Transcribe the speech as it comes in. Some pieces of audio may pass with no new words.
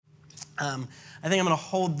I think I'm going to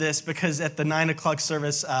hold this because at the 9 o'clock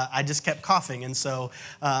service, I just kept coughing. And so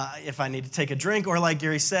if I need to take a drink, or like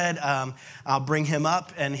Gary said, I'll bring him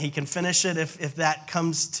up and he can finish it if that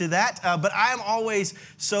comes to that. But I am always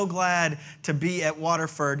so glad to be at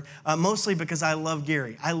Waterford, mostly because I love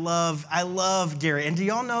Gary. I love Gary. And do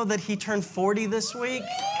y'all know that he turned 40 this week?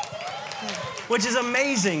 Which is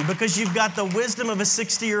amazing because you've got the wisdom of a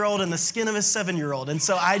 60-year-old and the skin of a 7-year-old. And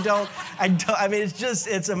so I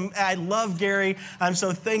love Gary. I'm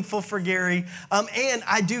so thankful for Gary. And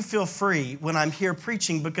I do feel free when I'm here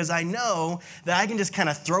preaching because I know that I can just kind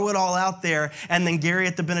of throw it all out there, and then Gary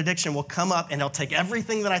at the benediction will come up and he'll take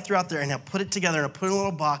everything that I threw out there and he'll put it together and he'll put it in a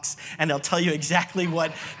little box and he'll tell you exactly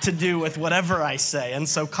what to do with whatever I say. And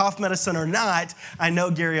so cough medicine or not, I know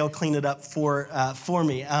Gary will clean it up for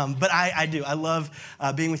me. But I do. I love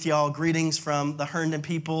being with y'all. Greetings from the Herndon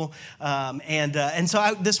people. And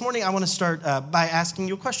so this morning I want to start by asking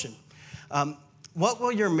you a question. What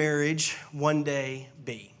will your marriage one day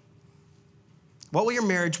be? What will your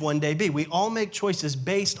marriage one day be? We all make choices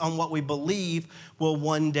based on what we believe will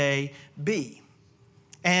one day be.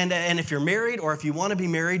 And if you're married or if you want to be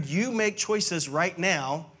married, you make choices right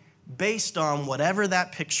now based on whatever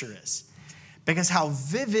that picture is. Because how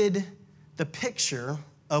vivid the picture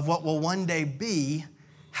of what will one day be,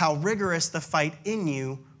 how rigorous the fight in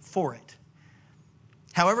you for it.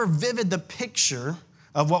 However vivid the picture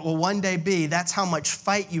of what will one day be, that's how much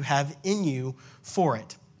fight you have in you for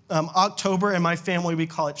it. October, in my family, we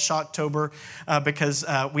call it Shocktober because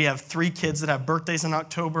we have 3 kids that have birthdays in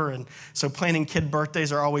October, and so planning kid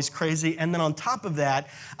birthdays are always crazy. And then on top of that,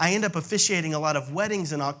 I end up officiating a lot of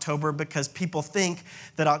weddings in October because people think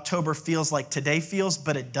that October feels like today feels,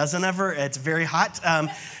 but it doesn't ever. It's very hot.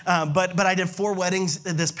 But I did 4 weddings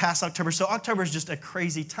this past October, so October is just a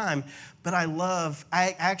crazy time. But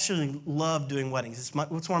I actually love doing weddings. It's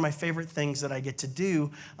one of my favorite things that I get to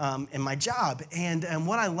do in my job. And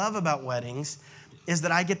what I love about weddings is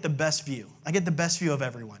that I get the best view. I get the best view of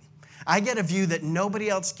everyone. I get a view that nobody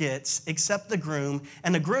else gets except the groom,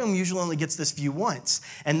 and the groom usually only gets this view once,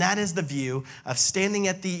 and that is the view of standing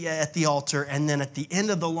at the altar, and then at the end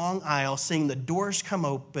of the long aisle, seeing the doors come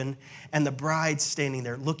open, and the bride standing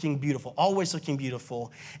there looking beautiful, always looking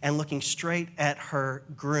beautiful, and looking straight at her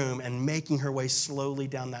groom and making her way slowly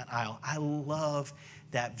down that aisle. I love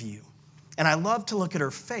that view. And I love to look at her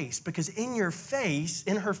face because in her face,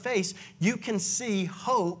 you can see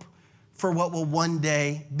hope for what will one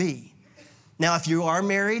day be. Now, if you are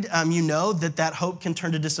married, you know that hope can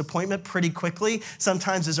turn to disappointment pretty quickly,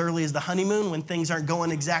 sometimes as early as the honeymoon when things aren't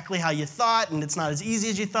going exactly how you thought and it's not as easy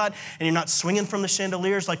as you thought and you're not swinging from the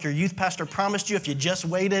chandeliers like your youth pastor promised you if you just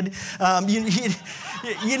waited.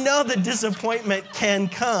 You know that disappointment can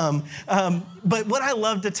come. But what I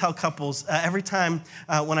love to tell couples every time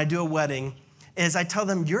when I do a wedding is I tell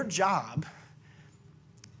them your job,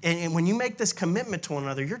 and when you make this commitment to one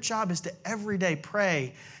another, your job is to every day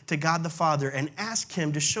pray to God the Father and ask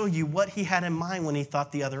Him to show you what He had in mind when He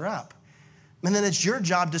thought the other up. And then it's your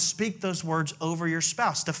job to speak those words over your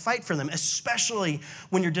spouse, to fight for them, especially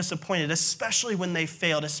when you're disappointed, especially when they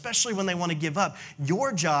failed, especially when they want to give up.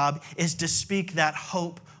 Your job is to speak that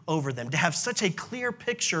hope over them, to have such a clear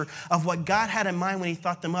picture of what God had in mind when He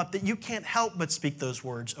thought them up that you can't help but speak those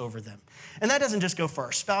words over them. And that doesn't just go for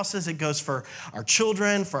our spouses, it goes for our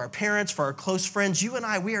children, for our parents, for our close friends. You and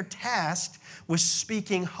I, we are tasked with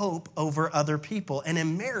speaking hope over other people. And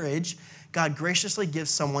in marriage, God graciously gives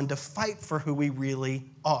someone to fight for who we really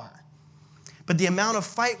are. But the amount of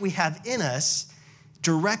fight we have in us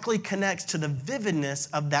directly connects to the vividness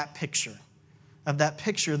of that picture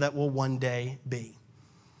that will one day be.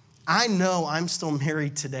 I know I'm still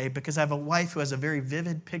married today because I have a wife who has a very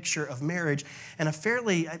vivid picture of marriage and a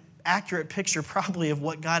fairly accurate picture probably of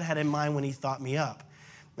what God had in mind when He thought me up.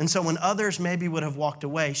 And so when others maybe would have walked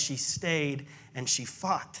away, she stayed and she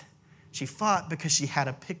fought. She fought because she had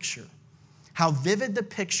a picture. How vivid the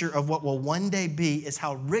picture of what will one day be is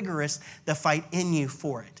how rigorous the fight in you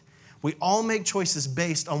for it. We all make choices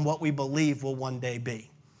based on what we believe will one day be.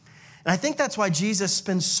 And I think that's why Jesus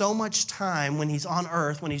spends so much time when He's on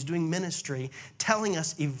earth, when He's doing ministry, telling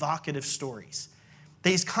us evocative stories. That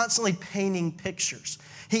He's constantly painting pictures.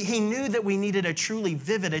 He knew that we needed a truly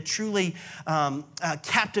vivid, a truly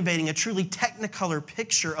captivating, a truly technicolor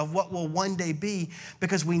picture of what will one day be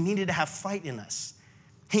because we needed to have fight in us.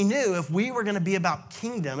 He knew if we were going to be about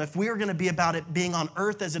kingdom, if we were going to be about it being on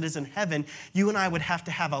earth as it is in heaven, you and I would have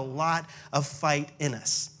to have a lot of fight in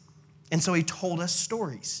us. And so He told us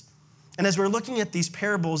stories. And as we're looking at these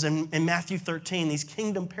parables in Matthew 13, these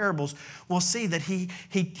kingdom parables, we'll see that he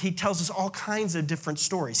tells us all kinds of different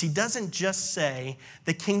stories. He doesn't just say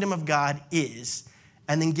the kingdom of God is,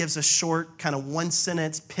 and then gives a short kind of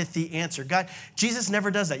one-sentence pithy answer. Jesus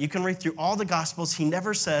never does that. You can read through all the Gospels. He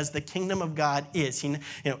never says the kingdom of God is.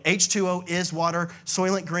 H2O is water.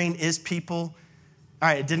 Soylent Green is people. All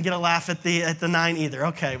right, it didn't get a laugh at the 9 either.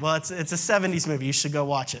 Okay, well, it's a 70s movie. You should go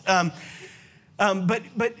watch it.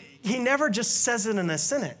 But he never just says it in a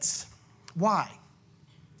sentence. Why?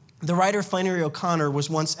 The writer Flannery O'Connor was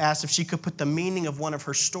once asked if she could put the meaning of one of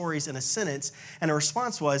her stories in a sentence, and her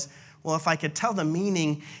response was, well, if I could tell the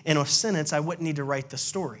meaning in a sentence, I wouldn't need to write the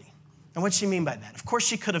story. And what'd she mean by that? Of course,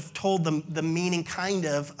 she could have told the meaning kind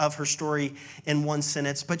of her story in one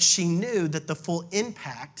sentence, but she knew that the full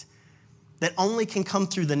impact that only can come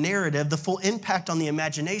through the narrative, the full impact on the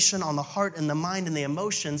imagination, on the heart and the mind and the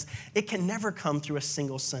emotions, it can never come through a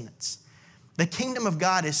single sentence. The kingdom of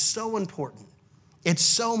God is so important. It's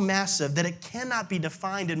so massive that it cannot be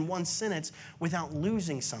defined in one sentence without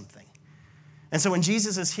losing something. And so when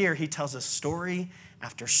Jesus is here, he tells us story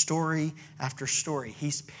after story after story.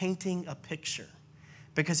 He's painting a picture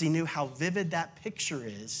because he knew how vivid that picture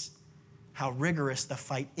is, how rigorous the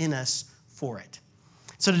fight in us for it.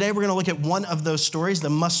 So today we're going to look at one of those stories, the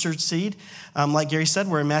mustard seed. Like Gary said,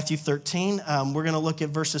 we're in Matthew 13. We're going to look at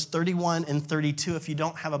verses 31 and 32. If you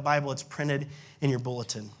don't have a Bible, it's printed in your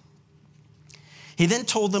bulletin. He then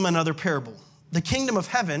told them another parable. The kingdom of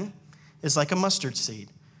heaven is like a mustard seed,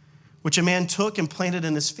 which a man took and planted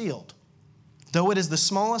in his field. Though it is the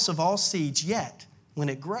smallest of all seeds, yet when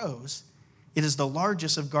it grows, it is the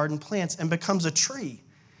largest of garden plants and becomes a tree,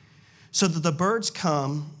 so that the birds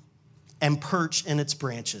come and perch in its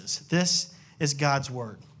branches. This is God's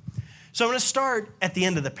word. So I'm going to start at the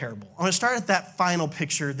end of the parable. I'm going to start at that final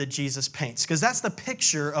picture that Jesus paints, because that's the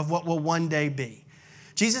picture of what will one day be.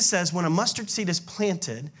 Jesus says, when a mustard seed is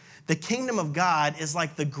planted, the kingdom of God is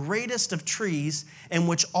like the greatest of trees in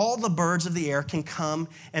which all the birds of the air can come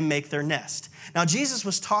and make their nest. Now, Jesus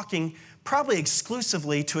was talking probably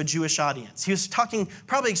exclusively to a Jewish audience. He was talking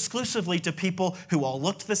probably exclusively to people who all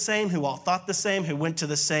looked the same, who all thought the same, who went to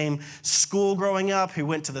the same school growing up, who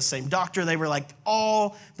went to the same doctor. They were like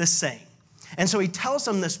all the same. And so he tells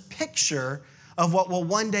them this picture of what will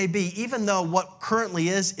one day be, even though what currently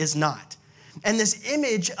is not. And this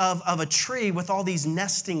image of a tree with all these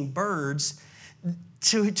nesting birds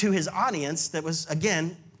to his audience that was,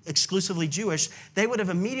 again, exclusively Jewish, they would have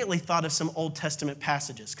immediately thought of some Old Testament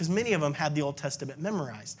passages because many of them had the Old Testament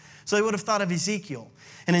memorized. So they would have thought of Ezekiel.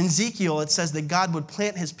 And in Ezekiel, it says that God would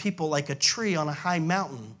plant his people like a tree on a high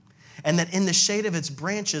mountain, and that in the shade of its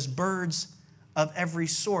branches, birds of every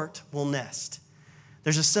sort will nest.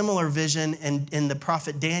 There's a similar vision in the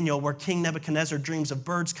prophet Daniel where King Nebuchadnezzar dreams of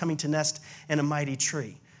birds coming to nest in a mighty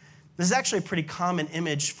tree. This is actually a pretty common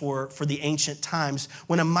image for the ancient times.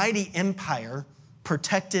 When a mighty empire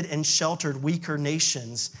protected and sheltered weaker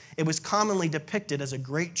nations, it was commonly depicted as a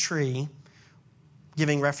great tree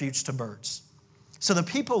giving refuge to birds. So the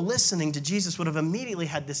people listening to Jesus would have immediately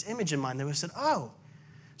had this image in mind. They would have said, oh,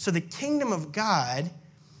 so the kingdom of God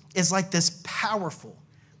is like this powerful,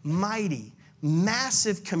 mighty,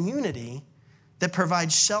 massive community that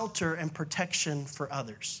provides shelter and protection for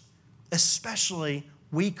others, especially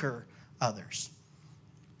weaker others.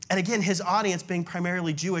 And again, his audience being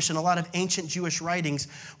primarily Jewish, and a lot of ancient Jewish writings,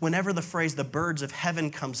 whenever the phrase the birds of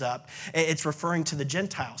heaven comes up, it's referring to the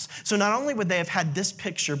Gentiles. So not only would they have had this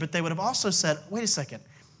picture, but they would have also said, wait a second,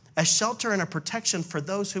 a shelter and a protection for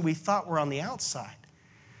those who we thought were on the outside,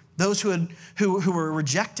 those who were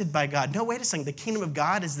rejected by God. No, wait a second, the kingdom of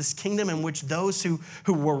God is this kingdom in which those who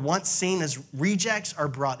were once seen as rejects are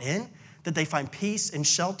brought in, that they find peace and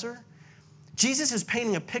shelter. Jesus is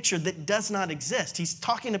painting a picture that does not exist. He's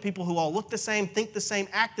talking to people who all look the same, think the same,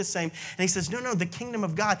 act the same. And he says, no, the kingdom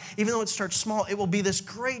of God, even though it starts small, it will be this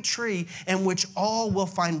great tree in which all will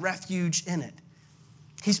find refuge in it.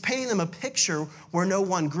 He's painting them a picture where no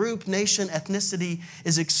one group, nation, ethnicity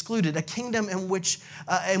is excluded, a kingdom in which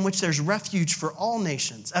there's refuge for all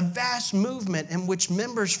nations, a vast movement in which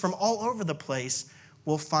members from all over the place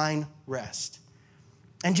will find rest.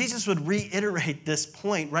 And Jesus would reiterate this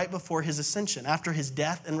point right before his ascension. After his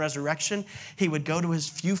death and resurrection, he would go to his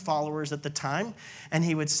few followers at the time, and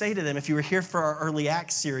he would say to them, if you were here for our early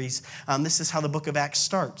Acts series, this is how the book of Acts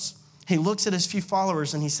starts. He looks at his few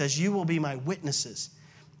followers and he says, you will be my witnesses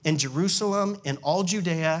in Jerusalem, in all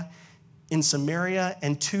Judea, in Samaria,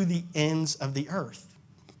 and to the ends of the earth.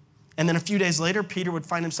 And then a few days later, Peter would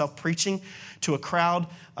find himself preaching to a crowd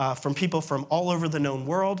from people from all over the known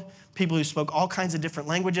world, people who spoke all kinds of different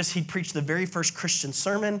languages. He'd preach the very first Christian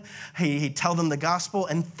sermon. He'd tell them the gospel,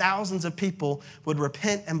 and thousands of people would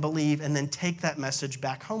repent and believe and then take that message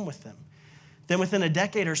back home with them. Then within a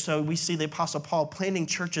decade or so, we see the Apostle Paul planting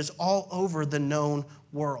churches all over the known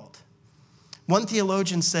world. One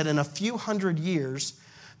theologian said in a few hundred years,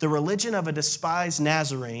 the religion of a despised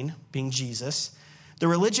Nazarene, being Jesus, the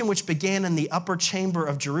religion which began in the upper chamber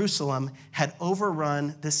of Jerusalem, had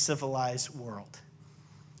overrun this civilized world.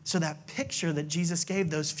 So that picture that Jesus gave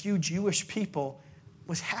those few Jewish people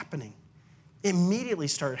was happening. It immediately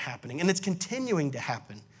started happening, and it's continuing to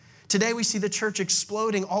happen. Today we see the church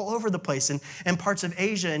exploding all over the place in parts of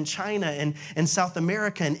Asia and China and South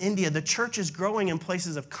America and India. The church is growing in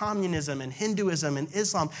places of communism and Hinduism and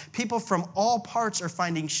Islam. People from all parts are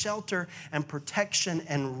finding shelter and protection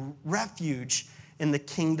and refuge in the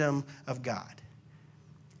kingdom of God.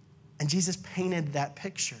 And Jesus painted that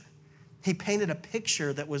picture. He painted a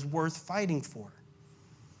picture that was worth fighting for.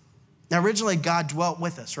 Now, originally, God dwelt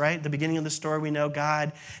with us, right? At the beginning of the story, we know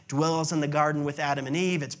God dwells in the garden with Adam and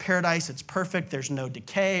Eve. It's paradise. It's perfect. There's no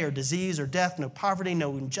decay or disease or death, no poverty,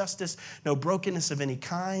 no injustice, no brokenness of any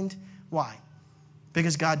kind. Why?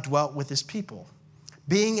 Because God dwelt with his people.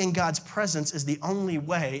 Being in God's presence is the only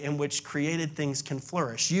way in which created things can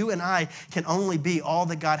flourish. You and I can only be all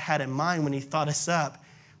that God had in mind when he thought us up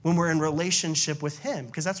when we're in relationship with him,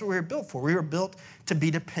 because that's what we were built for. We were built to be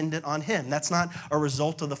dependent on him. That's not a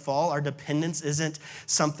result of the fall. Our dependence isn't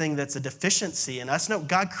something that's a deficiency in us. No,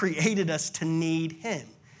 God created us to need him.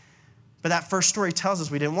 But that first story tells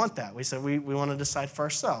us we didn't want that. We said we want to decide for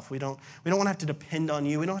ourselves. We don't want to have to depend on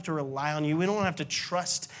you. We don't have to rely on you. We don't want to have to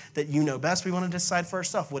trust that you know best. We want to decide for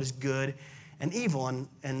ourselves what is good and evil,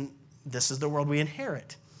 and this is the world we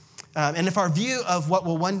inherit. And if our view of what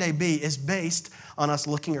will one day be is based on us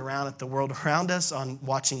looking around at the world around us, on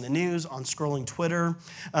watching the news, on scrolling Twitter.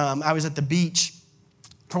 I was at the beach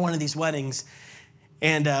for one of these weddings,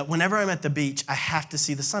 and whenever I'm at the beach, I have to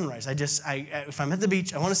see the sunrise. If I'm at the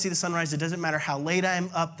beach, I want to see the sunrise. It doesn't matter how late I'm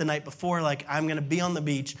up the night before, like I'm going to be on the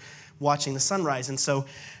beach watching the sunrise. And so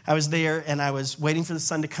I was there, and I was waiting for the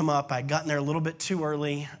sun to come up. I'd gotten there a little bit too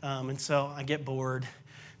early, and so I get bored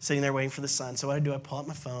sitting there waiting for the sun. So what I do, I pull out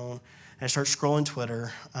my phone, and I start scrolling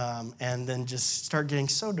Twitter, and then just start getting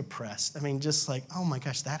so depressed. I mean, just like, oh my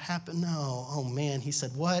gosh, that happened? No. Oh man, he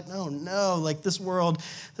said what? Oh no, like this world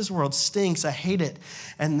stinks. I hate it.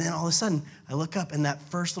 And then all of a sudden, I look up, and that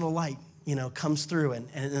first little light, comes through, and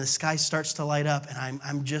the sky starts to light up, and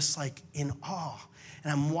I'm just like in awe.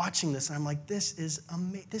 And I'm watching this, and I'm like, this is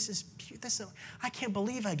amazing. I can't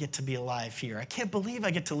believe I get to be alive here. I can't believe I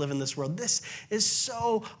get to live in this world. This is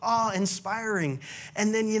so awe-inspiring.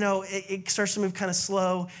 And then, it starts to move kind of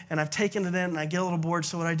slow, and I've taken it in, and I get a little bored,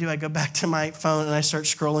 so what do? I go back to my phone, and I start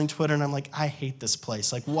scrolling Twitter, and I'm like, I hate this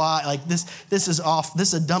place. Like, why? Like, this is off.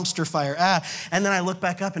 This is a dumpster fire. And then I look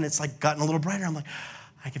back up, and it's like gotten a little brighter. I'm like,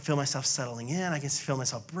 I can feel myself settling in. I can feel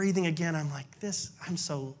myself breathing again. I'm like, I'm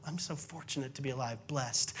so fortunate to be alive,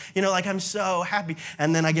 blessed. I'm so happy.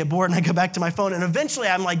 And then I get bored and I go back to my phone. And eventually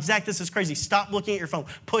I'm like, Zach, this is crazy. Stop looking at your phone.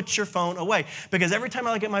 Put your phone away. Because every time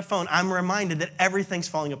I look at my phone, I'm reminded that everything's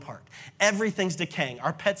falling apart. Everything's decaying.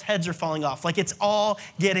 Our pets' heads are falling off. Like it's all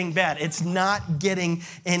getting bad. It's not getting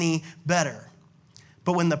any better.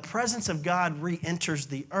 But when the presence of God re-enters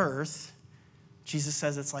the earth, Jesus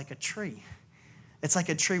says it's like a tree. It's like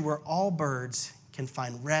a tree where all birds can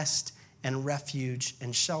find rest and refuge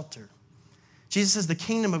and shelter. Jesus says the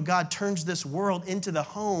kingdom of God turns this world into the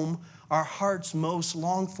home our hearts most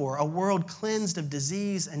long for, a world cleansed of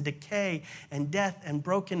disease and decay and death and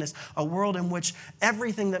brokenness, a world in which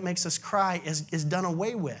everything that makes us cry is done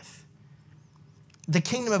away with. The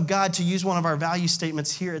kingdom of God, to use one of our value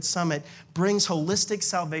statements here at Summit, brings holistic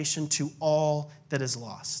salvation to all that is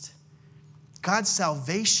lost. God's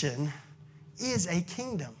salvation is a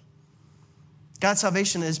kingdom. God's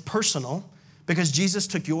salvation is personal because Jesus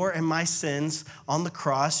took your and my sins on the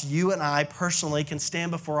cross. You and I personally can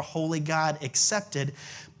stand before a holy God accepted,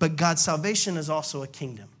 but God's salvation is also a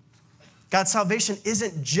kingdom. God's salvation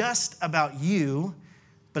isn't just about you,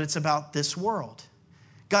 but it's about this world.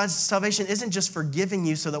 God's salvation isn't just forgiving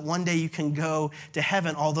you so that one day you can go to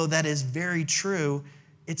heaven, although that is very true.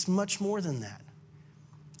 It's much more than that.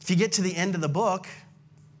 If you get to the end of the book,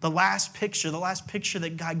 the last picture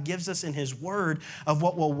that God gives us in his word of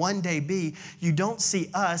what will one day be, you don't see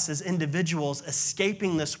us as individuals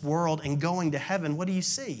escaping this world and going to heaven. What do you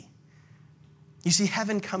see? You see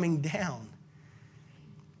heaven coming down.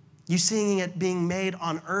 You seeing it being made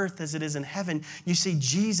on earth as it is in heaven. You see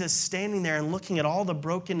Jesus standing there and looking at all the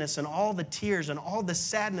brokenness and all the tears and all the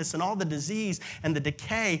sadness and all the disease and the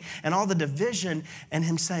decay and all the division, and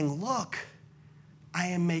him saying, look, I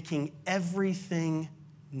am making everything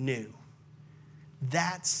new.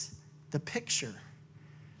 That's the picture.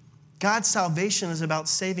 God's salvation is about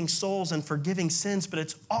saving souls and forgiving sins, but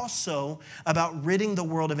it's also about ridding the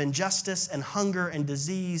world of injustice and hunger and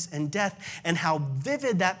disease and death. And how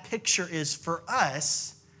vivid that picture is for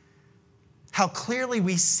us, how clearly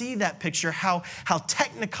we see that picture, how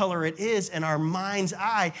technicolor it is in our mind's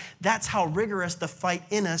eye, that's how rigorous the fight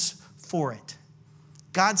in us for it.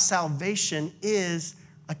 God's salvation is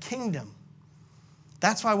a kingdom.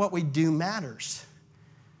 That's why what we do matters.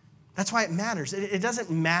 That's why it matters. It doesn't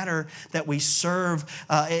matter that we serve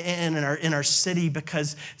in our city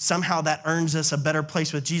because somehow that earns us a better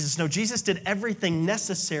place with Jesus. No, Jesus did everything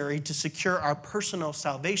necessary to secure our personal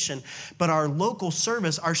salvation. But our local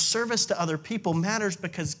service, our service to other people matters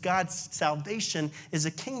because God's salvation is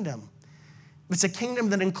a kingdom. It's a kingdom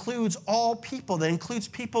that includes all people, that includes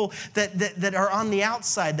people that are on the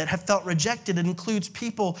outside, that have felt rejected. It includes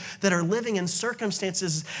people that are living in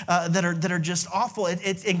circumstances that are just awful.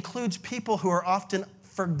 It includes people who are often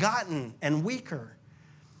forgotten and weaker.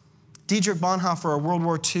 Dietrich Bonhoeffer, a World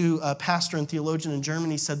War II pastor and theologian in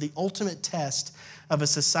Germany, said the ultimate test of a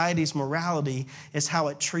society's morality is how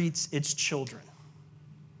it treats its children.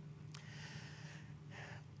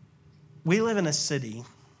 We live in a city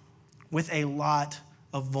with a lot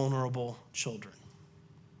of vulnerable children.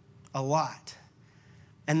 A lot.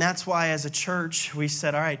 And that's why as a church, we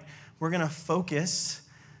said, all right, we're going to focus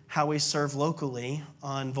how we serve locally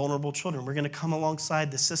on vulnerable children. We're going to come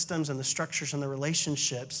alongside the systems and the structures and the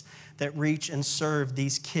relationships that reach and serve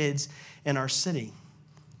these kids in our city.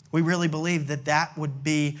 We really believe that that would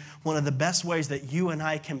be one of the best ways that you and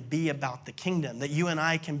I can be about the kingdom, that you and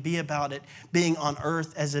I can be about it being on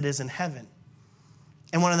earth as it is in heaven.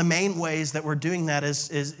 And one of the main ways that we're doing that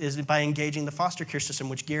is by engaging the foster care system,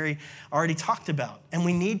 which Gary already talked about. And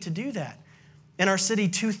we need to do that. In our city,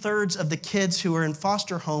 2/3 of the kids who are in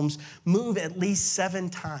foster homes move at least 7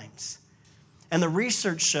 times. And the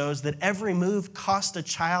research shows that every move costs a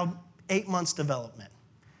child 8 months development.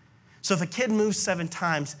 So if a kid moves 7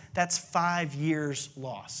 times, that's 5 years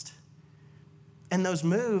lost. And those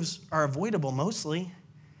moves are avoidable mostly.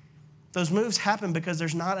 Those moves happen because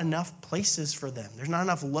there's not enough places for them. There's not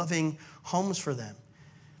enough loving homes for them.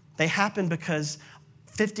 They happen because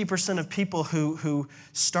 50% of people who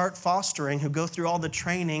start fostering, who go through all the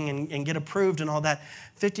training and get approved and all that,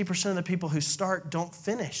 50% of the people who start don't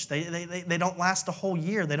finish. They don't last a whole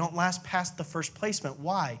year. They don't last past the first placement.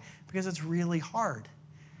 Why? Because it's really hard.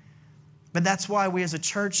 But that's why we as a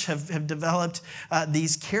church have developed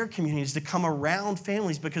these care communities to come around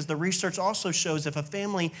families, because the research also shows if a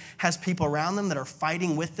family has people around them that are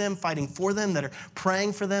fighting with them, fighting for them, that are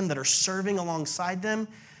praying for them, that are serving alongside them,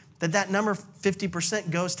 that number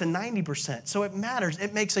 50% goes to 90%. So it matters.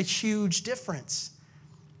 It makes a huge difference.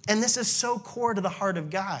 And this is so core to the heart of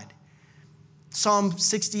God. Psalm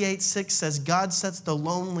 68:6 says, God sets the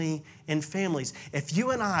lonely in families. If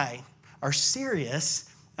you and I are serious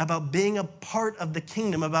about being a part of the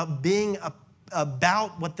kingdom, about being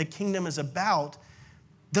about what the kingdom is about,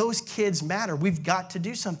 those kids matter. We've got to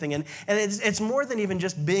do something. And it's more than even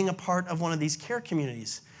just being a part of one of these care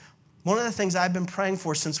communities. One of the things I've been praying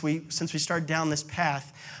for since we started down this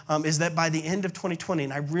path is that by the end of 2020,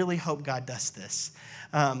 and I really hope God does this,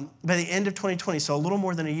 by the end of 2020, so a little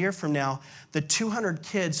more than a year from now, the 200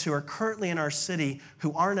 kids who are currently in our city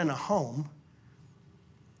who aren't in a home,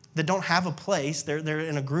 that don't have a place, they're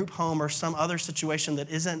in a group home or some other situation that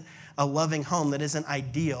isn't a loving home, that isn't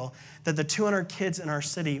ideal, that the 200 kids in our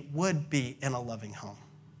city would be in a loving home.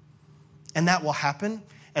 And that will happen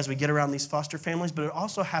as we get around these foster families, but it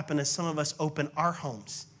also happen as some of us open our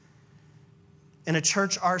homes. In a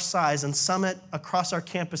church our size and Summit across our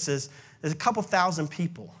campuses, there's a couple thousand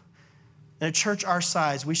people. In a church our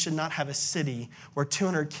size, we should not have a city where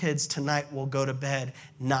 200 kids tonight will go to bed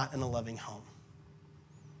not in a loving home.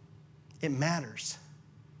 It matters.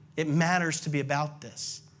 It matters to be about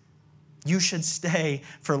this. You should stay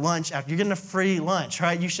for lunch after. You're getting a free lunch,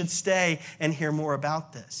 right? You should stay and hear more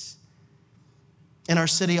about this. In our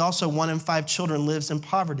city, also, 1 in 5 children lives in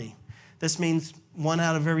poverty. This means 1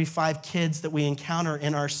 out of every 5 kids that we encounter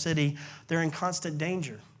in our city, they're in constant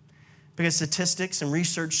danger. Because statistics and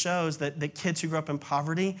research shows that kids who grow up in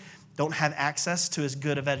poverty don't have access to as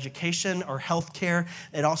good of education or health care.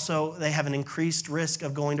 They have an increased risk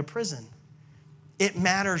of going to prison. It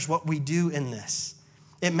matters what we do in this.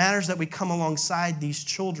 It matters that we come alongside these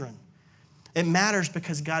children. It matters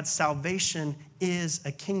because God's salvation is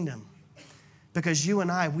a kingdom. Because you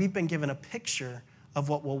and I, we've been given a picture of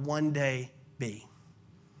what will one day be.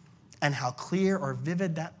 And how clear or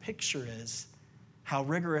vivid that picture is, how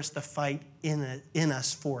rigorous the fight in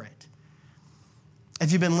us for it.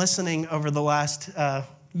 If you've been listening over the last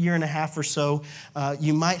year and a half or so,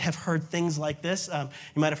 you might have heard things like this.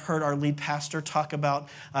 You might have heard our lead pastor talk about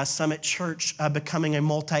Summit Church becoming a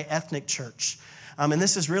multi-ethnic church. And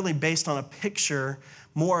this is really based on a picture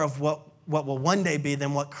more of what will one day be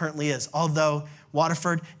than what currently is. Although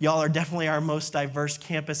Waterford, y'all are definitely our most diverse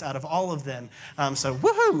campus out of all of them. So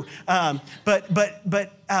woohoo!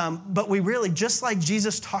 But we really, just like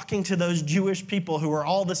Jesus talking to those Jewish people who were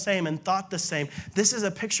all the same and thought the same, this is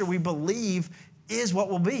a picture we believe is what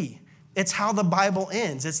will be. It's how the Bible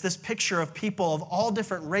ends. It's this picture of people of all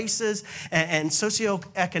different races and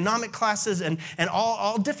socioeconomic classes and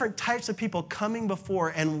all different types of people coming before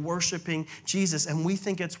and worshiping Jesus. And we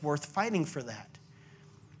think it's worth fighting for that.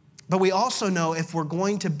 But we also know if we're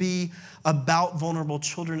going to be about vulnerable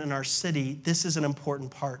children in our city, this is an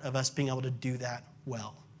important part of us being able to do that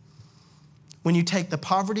well. When you take the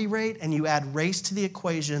poverty rate and you add race to the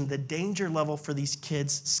equation, the danger level for these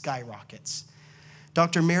kids skyrockets.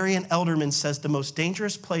 Dr. Marian Elderman says the most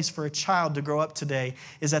dangerous place for a child to grow up today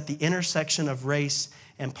is at the intersection of race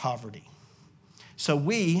and poverty. So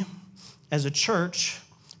we, as a church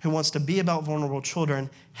who wants to be about vulnerable children,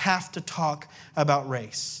 have to talk about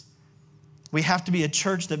race. We have to be a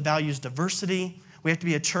church that values diversity. We have to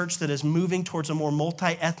be a church that is moving towards a more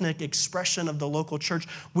multi-ethnic expression of the local church.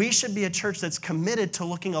 We should be a church that's committed to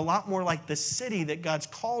looking a lot more like the city that God's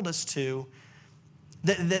called us to.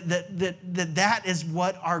 That is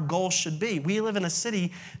what our goal should be. We live in a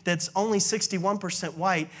city that's only 61%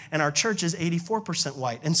 white, and our church is 84%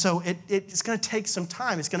 white. And so it's going to take some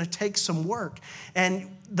time. It's going to take some work. And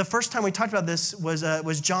the first time we talked about this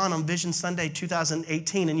was John on Vision Sunday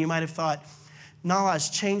 2018, and you might have thought, not a lot has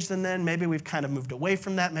changed than then. Maybe we've kind of moved away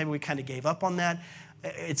from that. Maybe we kind of gave up on that.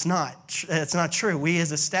 It's not true. We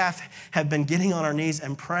as a staff have been getting on our knees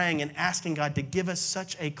and praying and asking God to give us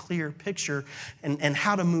such a clear picture and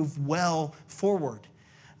how to move well forward.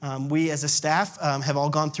 We as a staff have all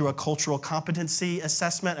gone through a cultural competency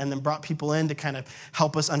assessment and then brought people in to kind of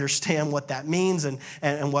help us understand what that means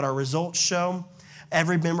and what our results show.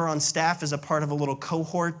 Every member on staff is a part of a little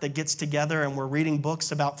cohort that gets together, and we're reading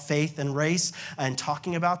books about faith and race and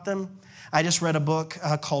talking about them. I just read a book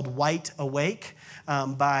called White Awake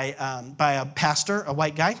by a pastor, a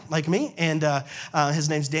white guy like me, and his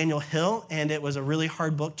name's Daniel Hill, and it was a really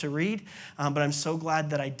hard book to read, but I'm so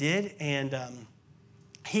glad that I did. And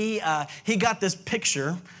he got this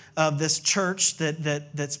picture of this church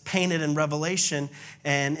that's painted in Revelation,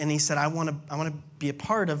 and he said, I want to be a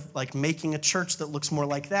part of like making a church that looks more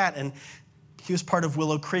like that. And he was part of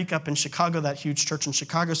Willow Creek up in Chicago, that huge church in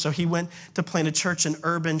Chicago. So he went to plant a church in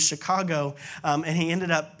urban Chicago, and he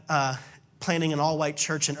ended up planting an all-white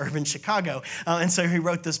church in urban Chicago. And so he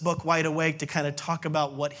wrote this book, White Awake, to kind of talk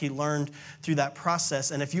about what he learned through that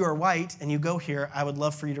process. And if you are white and you go here, I would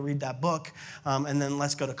love for you to read that book. And then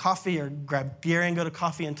let's go to coffee or grab beer and go to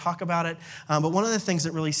coffee and talk about it. But one of the things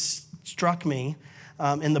that really struck me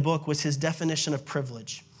in the book was his definition of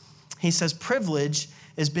privilege. He says, privilege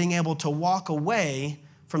is being able to walk away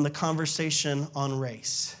from the conversation on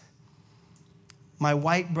race. My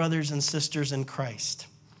white brothers and sisters in Christ,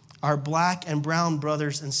 our black and brown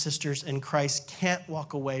brothers and sisters in Christ can't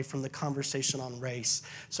walk away from the conversation on race.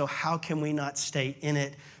 So how can we not stay in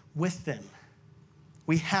it with them?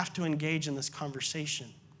 We have to engage in this conversation.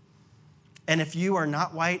 And if you are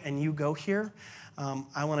not white and you go here,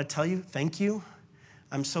 I want to tell you, thank you.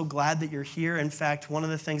 I'm so glad that you're here. In fact, one of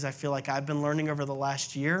the things I feel like I've been learning over the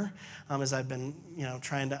last year as I've been,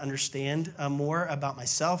 trying to understand more about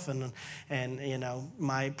myself and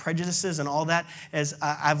my prejudices and all that, is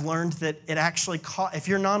I've learned that it actually if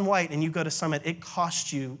you're non-white and you go to Summit, it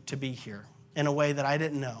costs you to be here in a way that I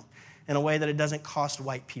didn't know, in a way that it doesn't cost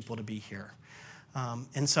white people to be here.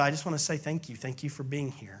 And so I just want to say thank you. Thank you for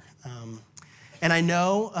being here. And I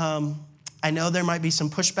know there might be some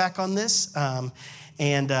pushback on this.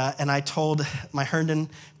 And I told my Herndon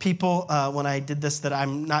people when I did this that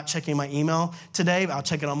I'm not checking my email today. I'll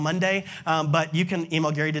check it on Monday. But you can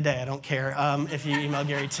email Gary today. I don't care if you email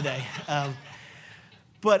Gary today.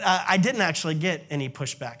 But I didn't actually get any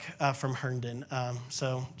pushback from Herndon.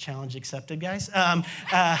 So challenge accepted, guys. But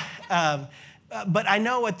I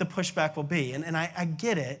know what the pushback will be. And I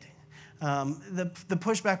get it. The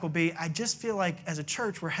pushback will be, I just feel like as a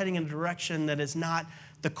church, we're heading in a direction that is not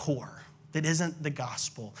the core. that isn't the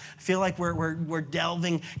gospel. I feel like we're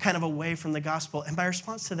delving kind of away from the gospel. And my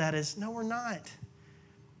response to that is, no, we're not.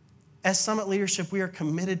 As Summit Leadership, we are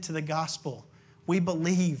committed to the gospel. We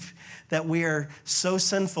believe that we are so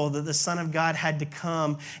sinful that the Son of God had to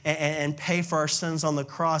come and pay for our sins on the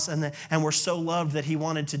cross, and we're so loved that he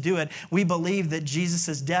wanted to do it. We believe that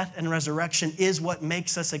Jesus' death and resurrection is what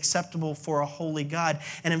makes us acceptable for a holy God.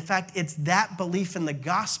 And in fact, it's that belief in the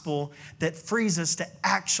gospel that frees us to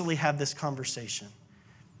actually have this conversation.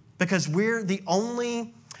 Because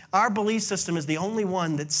our belief system is the only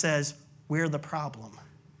one that says we're the problem.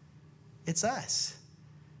 It's us.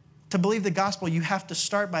 To believe the gospel, you have to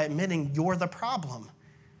start by admitting you're the problem.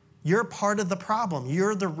 You're part of the problem.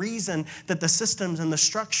 You're the reason that the systems and the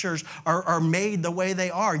structures are made the way they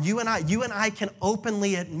are. You and I can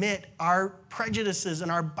openly admit our prejudices and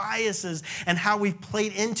our biases and how we've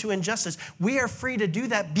played into injustice. We are free to do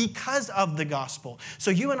that because of the gospel. So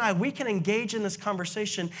you and I, we can engage in this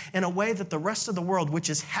conversation in a way that the rest of the world, which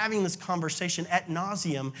is having this conversation ad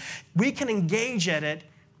nauseum, we can engage at it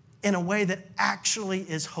in a way that actually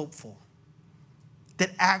is hopeful,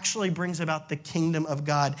 that actually brings about the kingdom of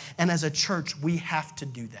God. And as a church, we have to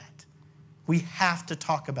do that. We have to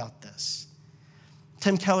talk about this.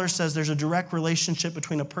 Tim Keller says there's a direct relationship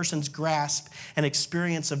between a person's grasp and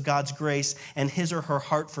experience of God's grace and his or her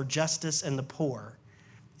heart for justice and the poor.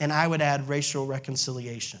 And I would add racial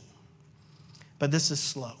reconciliation. But this is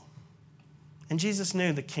slow. And Jesus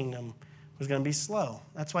knew the kingdom was going to be slow.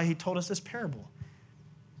 That's why he told us this parable.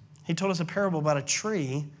 He told us a parable about a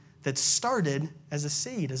tree that started as a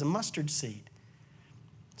seed, as a mustard seed.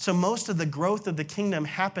 So most of the growth of the kingdom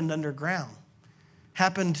happened underground.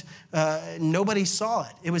 Nobody saw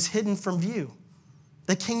it. It was hidden from view.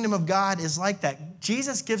 The kingdom of God is like that.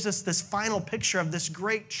 Jesus gives us this final picture of this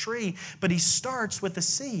great tree, but he starts with a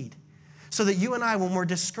seed. So that you and I, when we're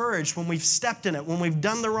discouraged, when we've stepped in it, when we've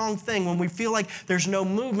done the wrong thing, when we feel like there's no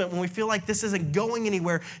movement, when we feel like this isn't going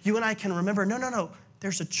anywhere, you and I can remember, no.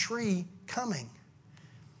 There's a tree coming.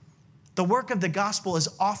 The work of the gospel is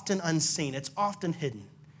often unseen. It's often hidden.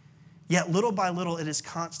 Yet little by little, it is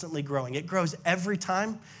constantly growing. It grows every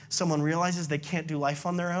time someone realizes they can't do life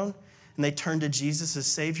on their own and they turn to Jesus as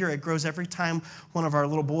Savior. It grows every time one of our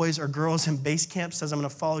little boys or girls in base camp says, I'm going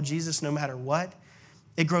to follow Jesus no matter what.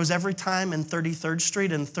 It grows every time in 33rd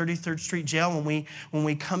Street and 33rd Street Jail when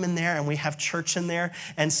we come in there and we have church in there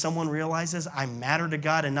and someone realizes I matter to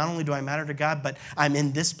God, and not only do I matter to God, but I'm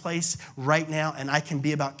in this place right now and I can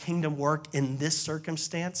be about kingdom work in this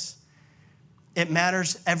circumstance. It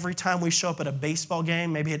matters every time we show up at a baseball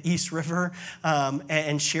game, maybe at East River,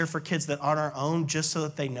 and cheer for kids that aren't our own just so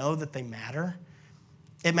that they know that they matter.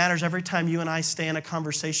 It matters every time you and I stay in a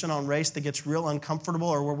conversation on race that gets real uncomfortable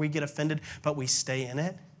or where we get offended, but we stay in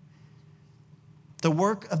it. The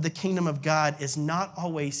work of the kingdom of God is not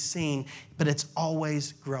always seen, but it's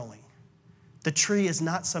always growing. The tree is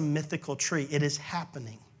not some mythical tree. It is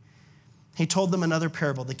happening. He told them another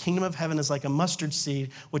parable. The kingdom of heaven is like a mustard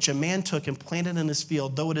seed, which a man took and planted in his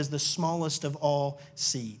field, though it is the smallest of all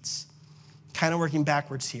seeds. Kind of working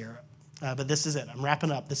backwards here, but this is it. I'm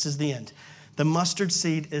wrapping up. This is the end. The mustard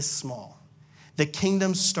seed is small. The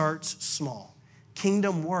kingdom starts small.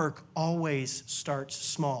 Kingdom work always starts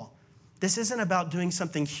small. This isn't about doing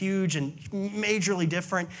something huge and majorly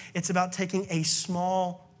different. It's about taking a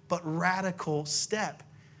small but radical step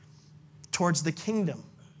towards the kingdom.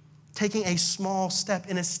 Taking a small step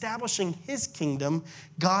in establishing his kingdom,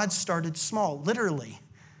 God started small, literally,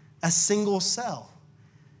 a single cell.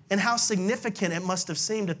 And how significant it must have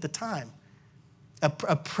seemed at the time.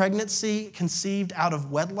 A pregnancy conceived out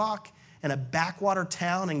of wedlock in a backwater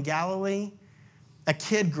town in Galilee. A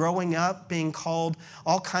kid growing up being called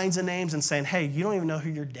all kinds of names and saying, hey, you don't even know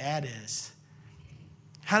who your dad is.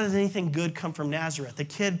 How does anything good come from Nazareth? A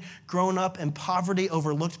kid grown up in poverty,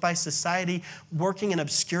 overlooked by society, working in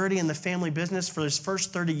obscurity in the family business for his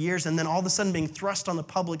first 30 years, and then all of a sudden being thrust on the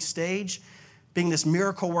public stage, being this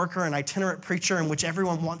miracle worker and itinerant preacher in which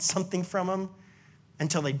everyone wants something from him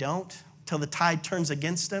until they don't. Till the tide turns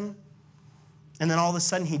against him. And then all of a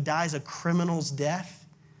sudden he dies a criminal's death.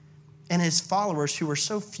 And his followers, who are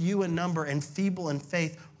so few in number and feeble in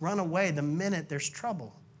faith, run away the minute there's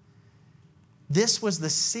trouble. This was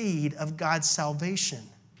the seed of God's salvation.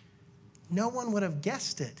 No one would have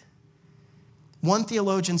guessed it. One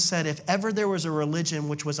theologian said, if ever there was a religion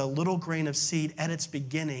which was a little grain of seed at its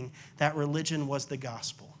beginning, that religion was the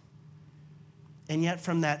gospel. And yet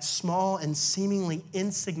from that small and seemingly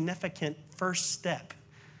insignificant first step,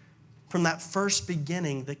 from that first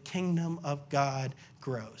beginning, the kingdom of God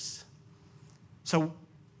grows. So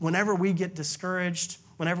whenever we get discouraged,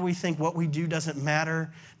 whenever we think what we do doesn't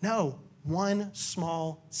matter, no, one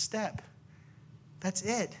small step. That's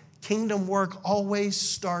it. Kingdom work always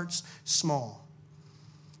starts small.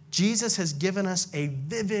 Jesus has given us a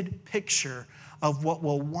vivid picture of what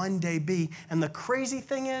will one day be. And the crazy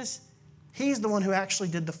thing is, he's the one who actually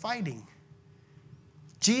did the fighting.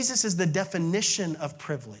 Jesus is the definition of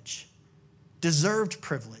privilege, deserved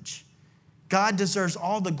privilege. God deserves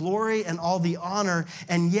all the glory and all the honor,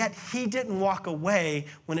 and yet he didn't walk away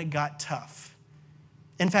when it got tough.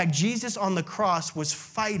 In fact, Jesus on the cross was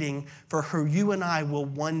fighting for who you and I will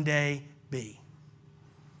one day be.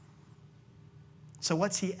 So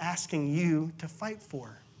what's he asking you to fight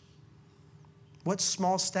for? What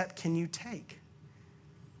small step can you take?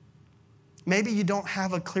 Maybe you don't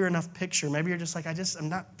have a clear enough picture. Maybe you're just like, I'm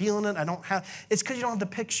not feeling it. It's because you don't have the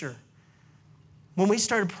picture. When we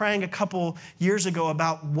started praying a couple years ago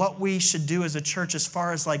about what we should do as a church as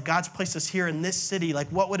far as like God's placed us here in this city, like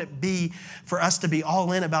what would it be for us to be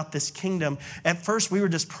all in about this kingdom? At first we were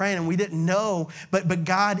just praying and we didn't know, but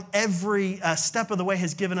God every step of the way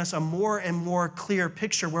has given us a more and more clear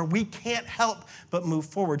picture where we can't help but move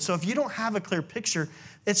forward. So if you don't have a clear picture,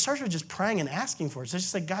 it starts with just praying and asking for it. So it's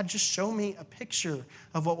just like, God, just show me a picture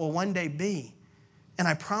of what will one day be. And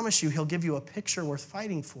I promise you, he'll give you a picture worth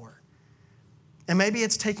fighting for. And maybe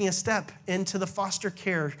it's taking a step into the foster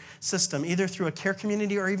care system, either through a care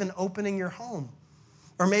community or even opening your home.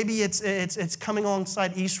 Or maybe it's coming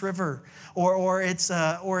alongside East River, or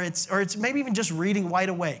it's maybe even just reading Wide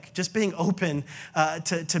Awake, just being open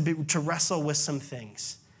to wrestle with some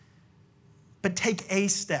things. But take a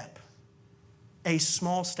step, a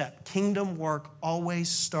small step. Kingdom work always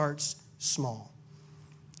starts small.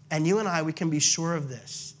 And you and I, we can be sure of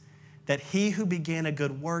this, that he who began a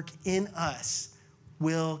good work in us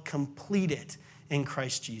will complete it in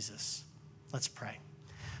Christ Jesus. Let's pray.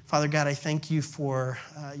 Father God, I thank you for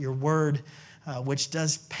your word, which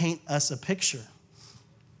does paint us a picture,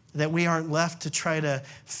 that we aren't left to try to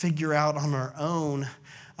figure out on our own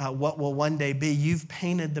what will one day be. You've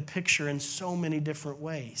painted the picture in so many different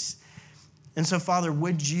ways. And so, Father,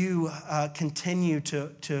 would you continue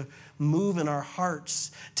to move in our hearts,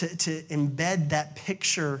 to embed that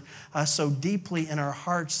picture so deeply in our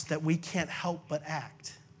hearts that we can't help but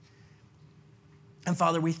act. And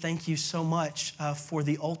Father, we thank you so much for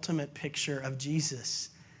the ultimate picture of Jesus,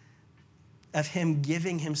 of him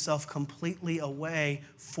giving himself completely away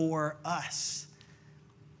for us,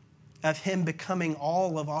 of him becoming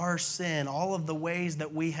all of our sin, all of the ways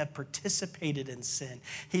that we have participated in sin.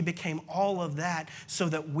 He became all of that so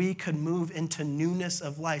that we could move into newness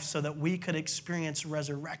of life, so that we could experience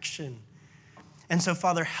resurrection. And so,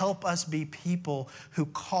 Father, help us be people who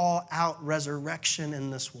call out resurrection in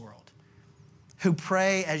this world, who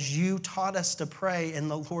pray as you taught us to pray in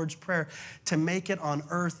the Lord's Prayer, to make it on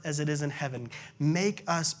earth as it is in heaven. Make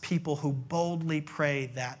us people who boldly pray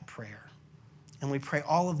that prayer. And we pray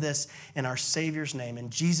all of this in our Savior's name, in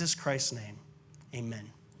Jesus Christ's name, amen.